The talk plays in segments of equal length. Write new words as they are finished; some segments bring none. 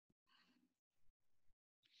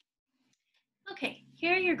Okay,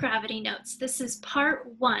 here are your gravity notes. This is part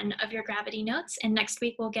one of your gravity notes, and next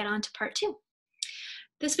week we'll get on to part two.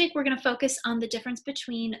 This week we're going to focus on the difference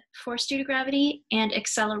between force due to gravity and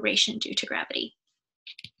acceleration due to gravity.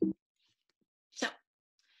 So,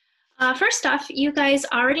 first off, you guys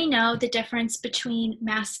already know the difference between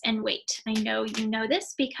mass and weight. I know you know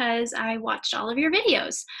this because I watched all of your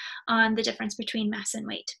videos on the difference between mass and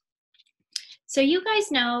weight. So you guys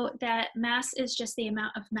know that mass is just the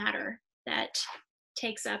amount of matter that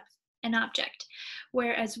takes up an object,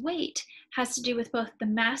 whereas weight has to do with both the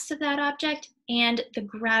mass of that object and the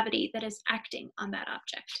gravity that is acting on that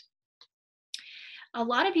object. A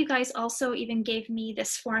lot of you guys also even gave me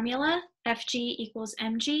this formula, Fg equals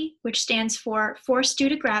mg, which stands for force due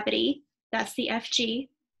to gravity, that's the Fg,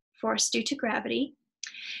 force due to gravity,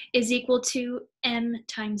 is equal to m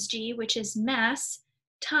times g, which is mass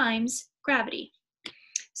times gravity.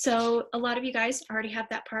 So a lot of you guys already have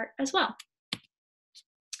that part as well.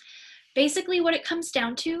 Basically, what it comes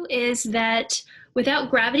down to is that without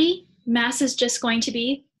gravity, mass is just going to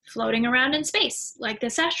be floating around in space, like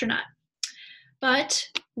this astronaut. But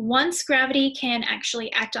once gravity can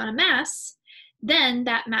actually act on a mass, then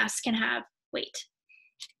that mass can have weight.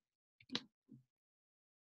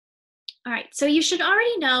 All right, so you should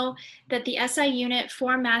already know that the SI unit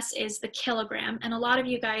for mass is the kilogram, and a lot of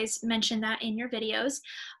you guys mentioned that in your videos.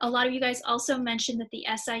 A lot of you guys also mentioned that the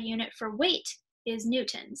SI unit for weight is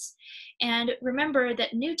newtons. And remember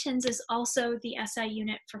that newtons is also the SI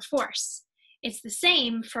unit for force. It's the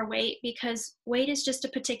same for weight because weight is just a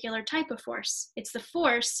particular type of force. It's the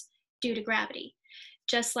force due to gravity.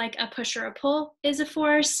 Just like a push or a pull is a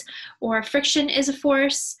force, or friction is a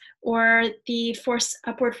force, or the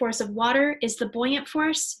upward force of water is the buoyant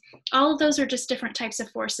force. All of those are just different types of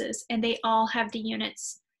forces, and they all have the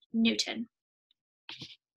units Newton.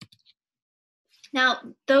 Now,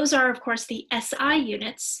 those are, of course, the SI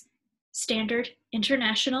units, standard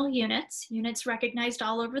international units, units recognized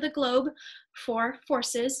all over the globe for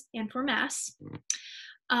forces and for mass.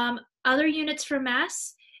 Other units for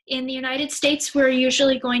mass, in the United States, we're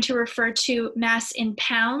usually going to refer to mass in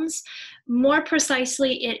pounds. More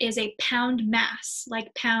precisely, it is a pound mass,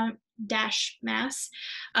 like pound dash mass.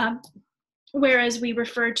 Whereas we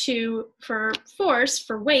refer to, for force,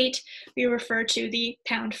 for weight, we refer to the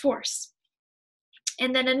pound force.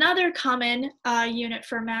 And then another common unit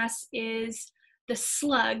for mass is the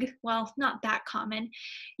slug. Well, not that common.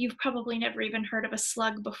 You've probably never even heard of a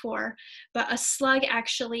slug before, but a slug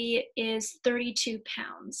actually is 32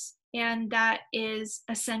 pounds, and that is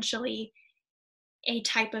essentially a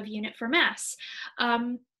type of unit for mass.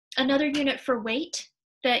 Another unit for weight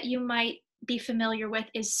that you might be familiar with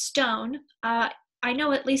is stone. I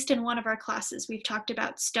know at least in one of our classes we've talked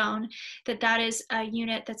about stone, that is a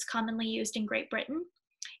unit that's commonly used in Great Britain,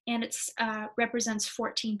 and it represents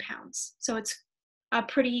 14 pounds. So it's a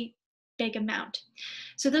pretty big amount.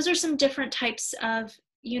 So those are some different types of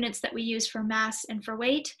units that we use for mass and for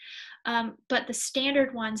weight, but the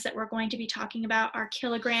standard ones that we're going to be talking about are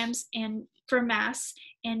kilograms and for mass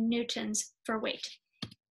and newtons for weight.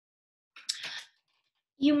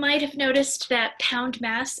 You might have noticed that pound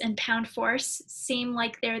mass and pound force seem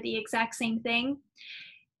like they're the exact same thing.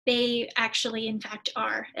 They actually, in fact,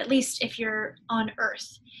 are, at least if you're on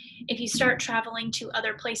Earth. If you start traveling to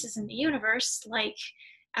other places in the universe, like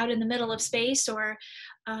out in the middle of space, or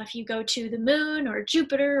if you go to the moon or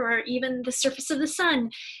Jupiter or even the surface of the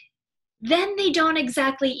sun, then they don't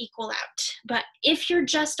exactly equal out. But if you're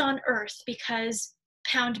just on Earth, because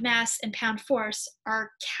pound mass and pound force are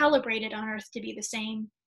calibrated on Earth to be the same,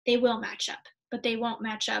 they will match up, but they won't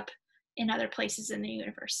match up in other places in the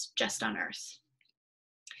universe, just on Earth.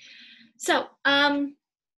 So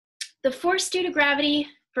the force due to gravity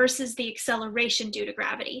versus the acceleration due to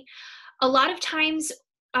gravity. A lot of times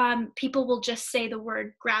people will just say the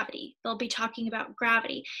word gravity. They'll be talking about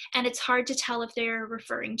gravity, and it's hard to tell if they're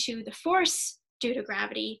referring to the force due to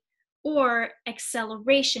gravity or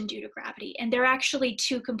acceleration due to gravity, and they're actually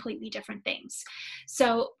two completely different things.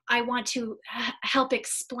 So I want to help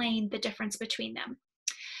explain the difference between them.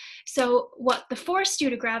 So what the force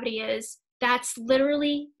due to gravity is, that's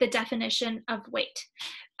literally the definition of weight.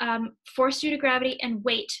 Force due to gravity and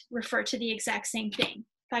weight refer to the exact same thing.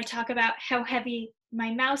 If I talk about how heavy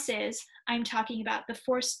my mouse is, I'm talking about the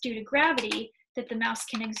force due to gravity that the mouse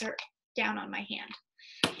can exert down on my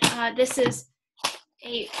hand. This is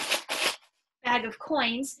a bag of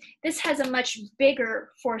coins. This has a much bigger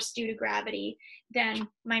force due to gravity than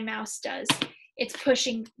my mouse does. It's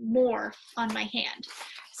pushing more on my hand.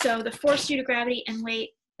 So the force due to gravity and weight,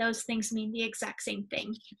 those things mean the exact same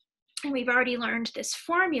thing. And we've already learned this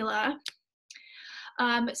formula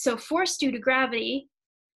So force due to gravity,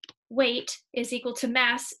 weight, is equal to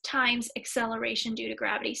mass times acceleration due to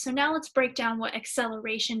gravity. So now let's break down what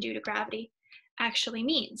acceleration due to gravity actually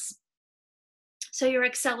means. So your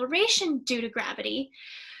acceleration due to gravity,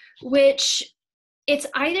 which it's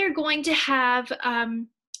either going to have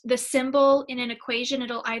the symbol in an equation,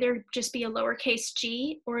 it'll either just be a lowercase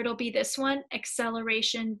g, or it'll be this one,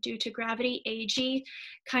 acceleration due to gravity, ag,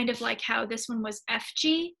 kind of like how this one was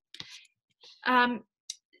fg.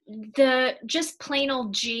 The just plain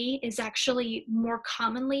old g is actually more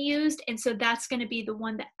commonly used, and so that's going to be the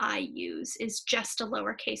one that I use, is just a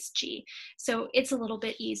lowercase g. So it's a little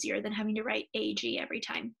bit easier than having to write ag every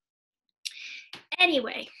time.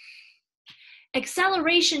 Anyway,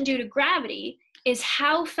 acceleration due to gravity is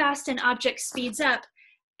how fast an object speeds up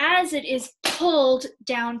as it is pulled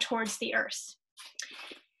down towards the Earth.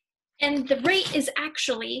 And the rate is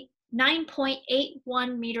actually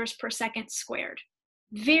 9.81 meters per second squared.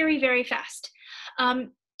 Very, very fast.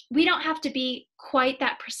 We don't have to be quite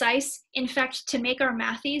that precise. In fact, to make our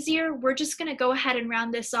math easier, we're just going to go ahead and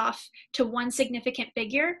round this off to one significant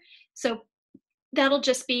figure. So that'll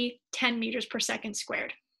just be 10 meters per second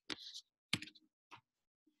squared.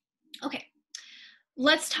 Okay,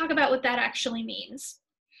 let's talk about what that actually means.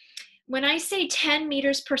 When I say 10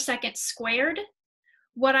 meters per second squared,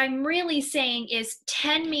 what I'm really saying is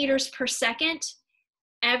 10 meters per second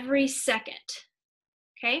every second.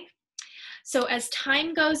 Okay, so as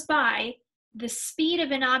time goes by, the speed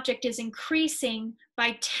of an object is increasing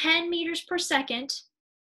by 10 meters per second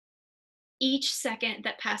each second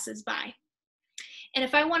that passes by. And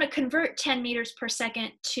if I want to convert 10 meters per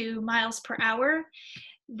second to miles per hour,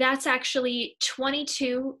 that's actually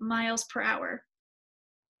 22 miles per hour.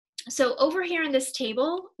 So over here in this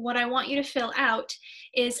table, what I want you to fill out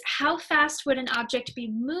is how fast would an object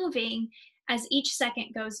be moving as each second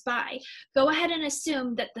goes by. Go ahead and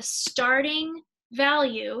assume that the starting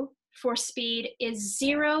value for speed is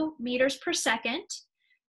 0 meters per second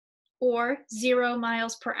or 0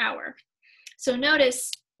 miles per hour. So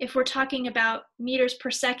notice, if we're talking about meters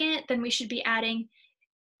per second, then we should be adding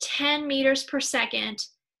 10 meters per second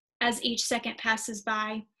as each second passes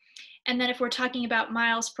by. And then if we're talking about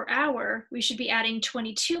miles per hour, we should be adding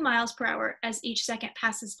 22 miles per hour as each second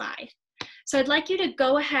passes by. So I'd like you to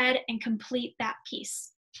go ahead and complete that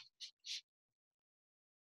piece.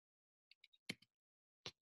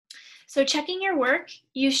 So checking your work,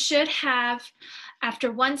 you should have,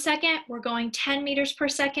 after 1 second, we're going 10 meters per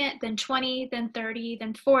second, then 20, then 30,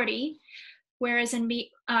 then 40. Whereas in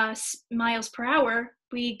miles per hour,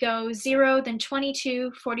 we go 0, then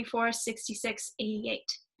 22, 44, 66, 88.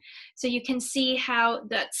 So you can see how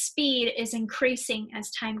that speed is increasing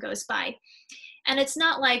as time goes by. And it's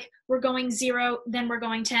not like we're going 0, then we're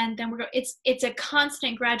going 10, then we're going, it's a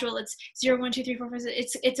constant gradual, it's 0, 1, 2, 3, 4, 5,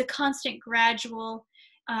 6, it's a constant gradual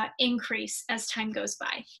increase as time goes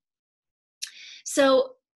by.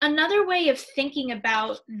 So another way of thinking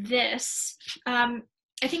about this,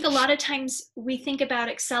 I think a lot of times we think about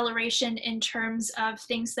acceleration in terms of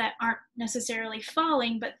things that aren't necessarily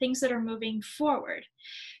falling, but things that are moving forward.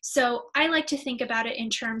 So I like to think about it in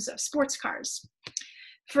terms of sports cars.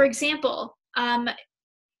 For example,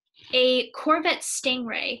 a Corvette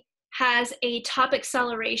Stingray has a top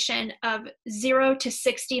acceleration of 0 to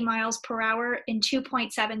 60 miles per hour in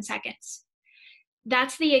 2.7 seconds.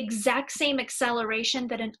 That's the exact same acceleration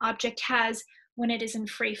that an object has when it is in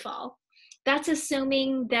free fall. That's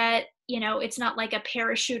assuming that, you know, it's not like a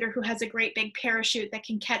parachuter who has a great big parachute that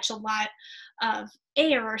can catch a lot of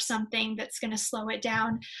air or something that's going to slow it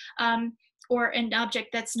down, or an object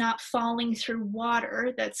that's not falling through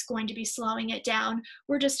water that's going to be slowing it down.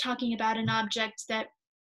 We're just talking about an object that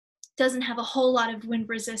doesn't have a whole lot of wind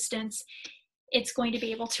resistance. It's going to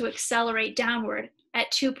be able to accelerate downward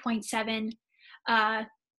at 2.7,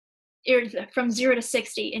 from 0 to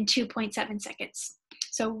 60 in 2.7 seconds.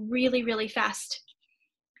 So really, really fast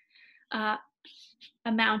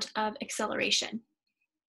amount of acceleration.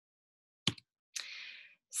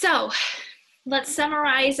 So let's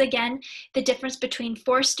summarize again the difference between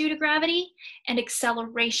force due to gravity and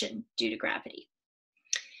acceleration due to gravity.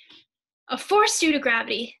 A force due to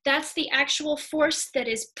gravity, that's the actual force that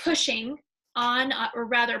is pushing on, or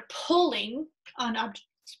rather pulling on objects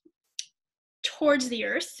towards the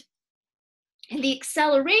Earth. And the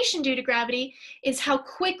acceleration due to gravity is how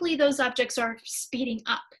quickly those objects are speeding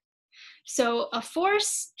up. So a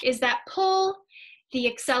force is that pull, the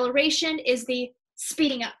acceleration is the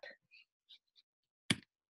speeding up.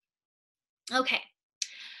 Okay,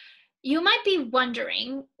 you might be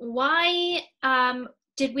wondering, why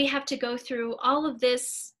did we have to go through all of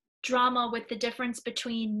this drama with the difference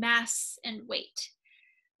between mass and weight?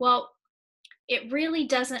 Well, it really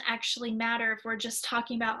doesn't actually matter if we're just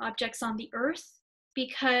talking about objects on the Earth,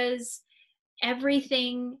 because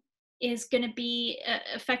everything is going to be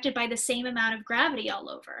affected by the same amount of gravity all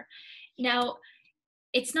over. Now,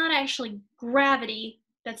 it's not actually gravity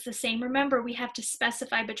that's the same. Remember, we have to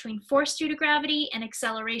specify between force due to gravity and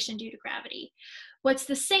acceleration due to gravity. What's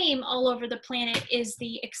the same all over the planet is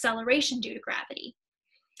the acceleration due to gravity.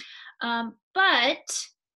 But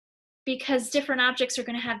because different objects are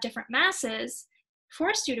going to have different masses,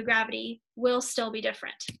 force due to gravity will still be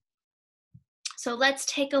different. So let's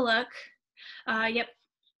take a look. Yep,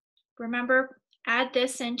 remember, add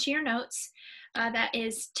this into your notes. That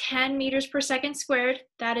is 10 meters per second squared.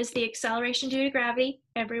 That is the acceleration due to gravity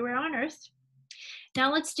everywhere on Earth.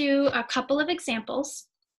 Now let's do a couple of examples.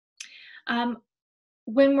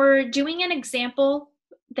 When we're doing an example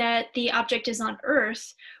that the object is on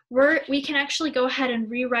Earth, we can actually go ahead and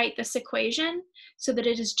rewrite this equation so that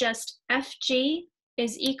it is just Fg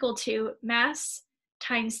is equal to mass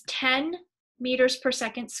times 10 meters per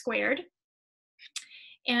second squared.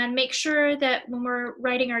 And make sure that when we're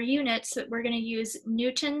writing our units that we're going to use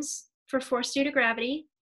newtons for force due to gravity,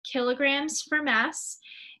 kilograms for mass,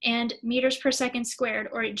 and meters per second squared,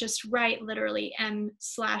 or just write literally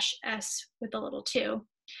m/s with a little 2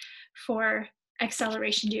 for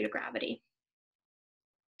acceleration due to gravity.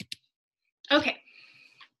 Okay,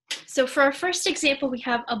 so for our first example, we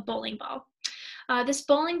have a bowling ball. This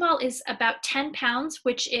bowling ball is about 10 pounds,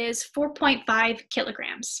 which is 4.5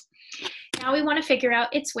 kilograms. Now we want to figure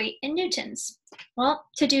out its weight in newtons. Well,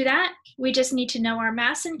 to do that, we just need to know our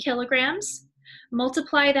mass in kilograms,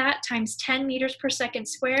 multiply that times 10 meters per second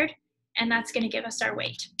squared, and that's going to give us our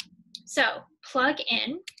weight. So plug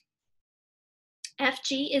in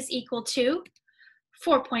Fg is equal to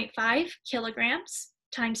 4.5 kilograms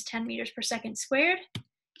times 10 meters per second squared.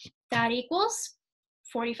 That equals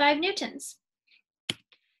 45 newtons.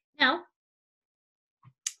 Now,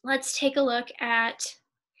 let's take a look at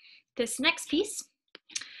this next piece.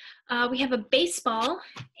 We have a baseball,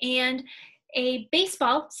 and a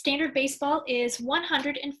baseball, standard baseball, is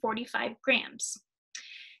 145 grams.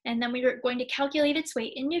 And then we are going to calculate its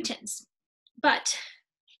weight in newtons. But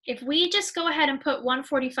if we just go ahead and put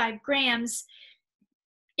 145 grams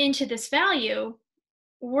into this value,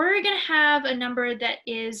 we're going to have a number that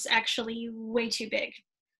is actually way too big,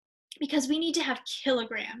 because we need to have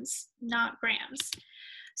kilograms, not grams.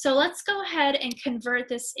 So let's go ahead and convert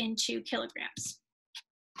this into kilograms.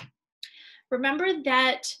 Remember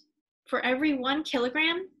that for every 1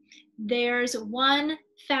 kilogram, there's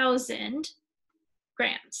 1,000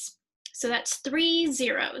 grams. So that's 3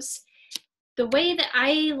 zeros. The way that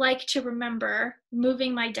I like to remember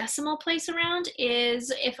moving my decimal place around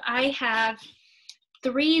is if I have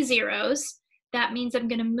 3 zeros, that means I'm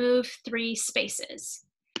going to move 3 spaces.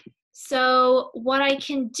 So what I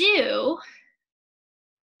can do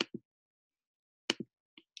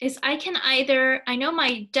is I can either, I know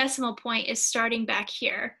my decimal point is starting back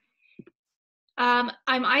here. I'm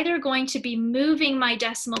either going to be moving my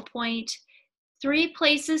decimal point 3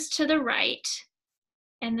 places to the right,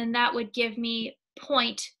 and then that would give me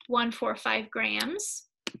 0.145 grams,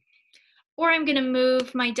 or I'm going to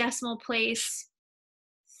move my decimal place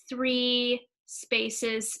 3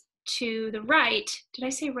 spaces to the right. Did I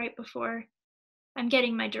say right before? I'm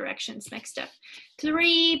getting my directions mixed up.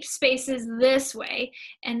 3 spaces this way,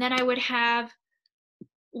 and then I would have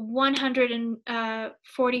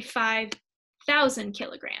 145,000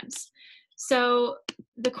 kilograms. So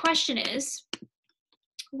the question is,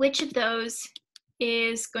 which of those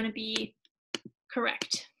is going to be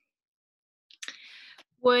correct?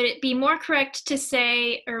 Would it be more correct to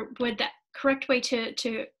say, or would that correct way to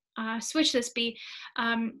switch this be,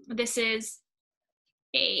 this is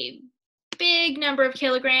a big number of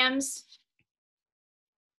kilograms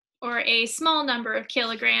or a small number of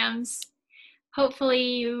kilograms? Hopefully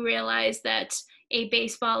you realize that a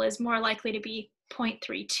baseball is more likely to be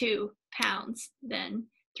 0.32 pounds than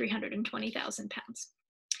 320,000 pounds.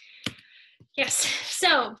 Yes,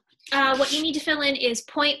 so what you need to fill in is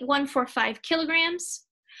 0.145 kilograms.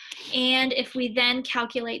 And if we then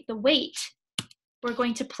calculate the weight, we're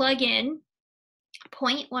going to plug in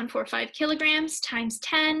 0.145 kilograms times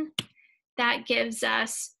 10. That gives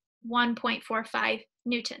us 1.45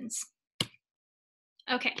 newtons.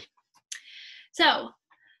 Okay, so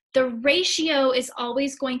the ratio is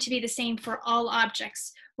always going to be the same for all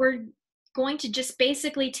objects. We're going to just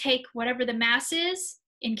basically take whatever the mass is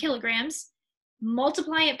in kilograms,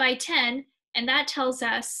 multiply it by 10, and that tells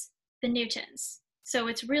us the newtons. So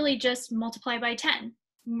it's really just multiply by 10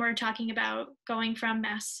 when we're talking about going from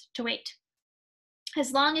mass to weight,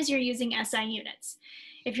 as long as you're using SI units.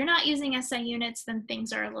 If you're not using SI units, then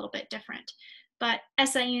things are a little bit different. But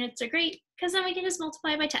SI units are great because then we can just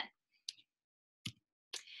multiply by 10.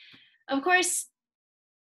 Of course,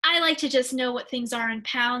 I like to just know what things are in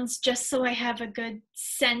pounds just so I have a good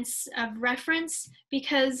sense of reference,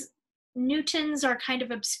 because newtons are kind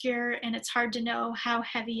of obscure and it's hard to know how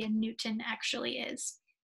heavy a newton actually is.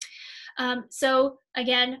 So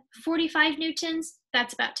again, 45 newtons,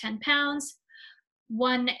 that's about 10 pounds.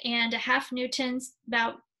 1.5 newtons,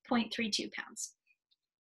 about 0.32 pounds.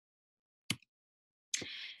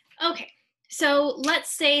 Okay, so let's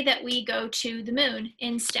say that we go to the moon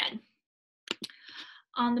instead.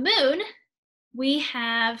 On the moon, we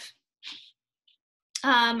have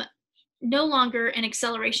no longer an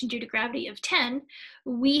acceleration due to gravity of 10.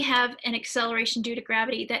 We have an acceleration due to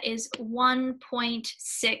gravity that is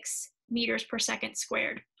 1.6 meters per second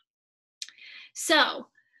squared. So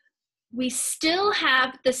we still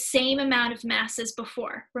have the same amount of mass as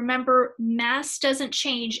before. Remember, mass doesn't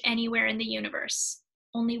change anywhere in the universe.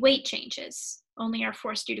 Only weight changes. Only our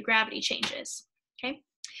force due to gravity changes. Okay?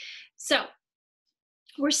 So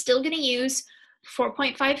we're still going to use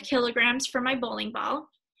 4.5 kilograms for my bowling ball,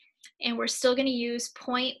 and we're still going to use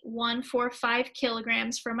 0.145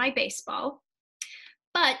 kilograms for my baseball.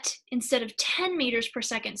 But instead of 10 meters per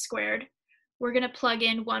second squared, we're going to plug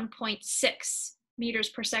in 1.6 meters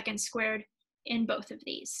per second squared in both of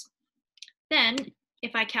these. Then,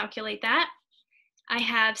 if I calculate that, I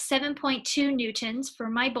have 7.2 newtons for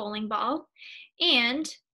my bowling ball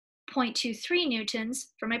and 0.23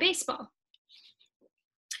 newtons for my baseball.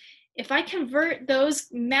 If I convert those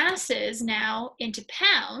masses now into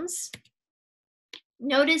pounds,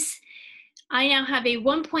 notice I now have a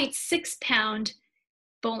 1.6 pound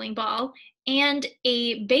bowling ball and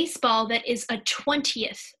a baseball that is a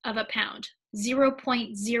 20th of a pound,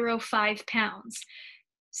 0.05 pounds.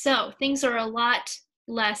 So things are a lot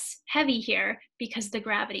less heavy here because the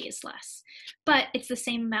gravity is less, but it's the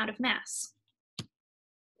same amount of mass.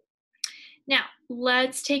 Now,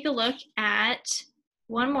 let's take a look at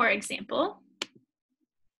one more example.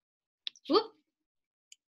 Whoop.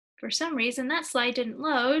 For some reason, that slide didn't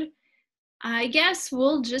load. I guess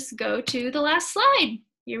we'll just go to the last slide.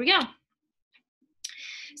 Here we go.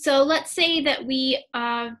 So let's say that we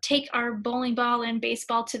take our bowling ball and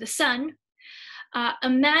baseball to the sun,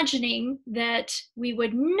 imagining that we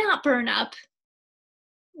would not burn up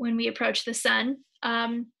when we approach the sun.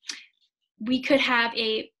 We could have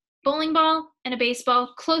a bowling ball and a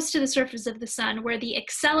baseball close to the surface of the sun, where the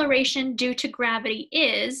acceleration due to gravity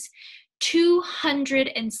is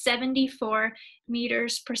 274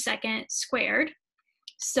 meters per second squared.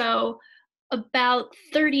 So about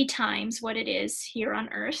 30 times what it is here on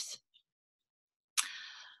Earth.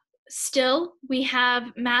 Still, we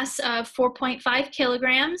have mass of 4.5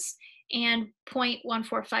 kilograms and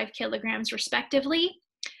 0.145 kilograms respectively,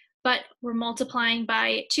 but we're multiplying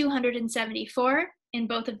by 274 in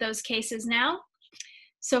both of those cases now.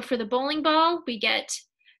 So for the bowling ball, we get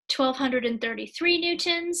 1,233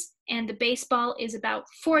 newtons, and the baseball is about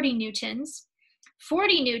 40 newtons.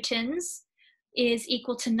 40 newtons is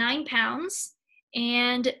equal to 9 pounds,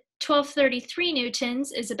 and 1,233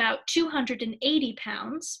 newtons is about 280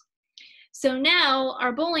 pounds. So now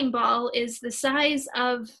our bowling ball is the size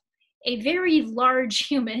of a very large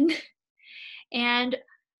human, and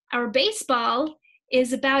our baseball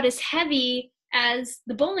is about as heavy as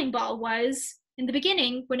the bowling ball was in the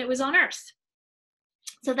beginning when it was on Earth.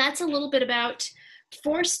 So that's a little bit about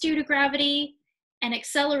force due to gravity and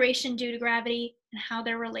acceleration due to gravity and how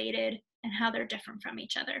they're related and how they're different from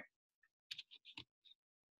each other.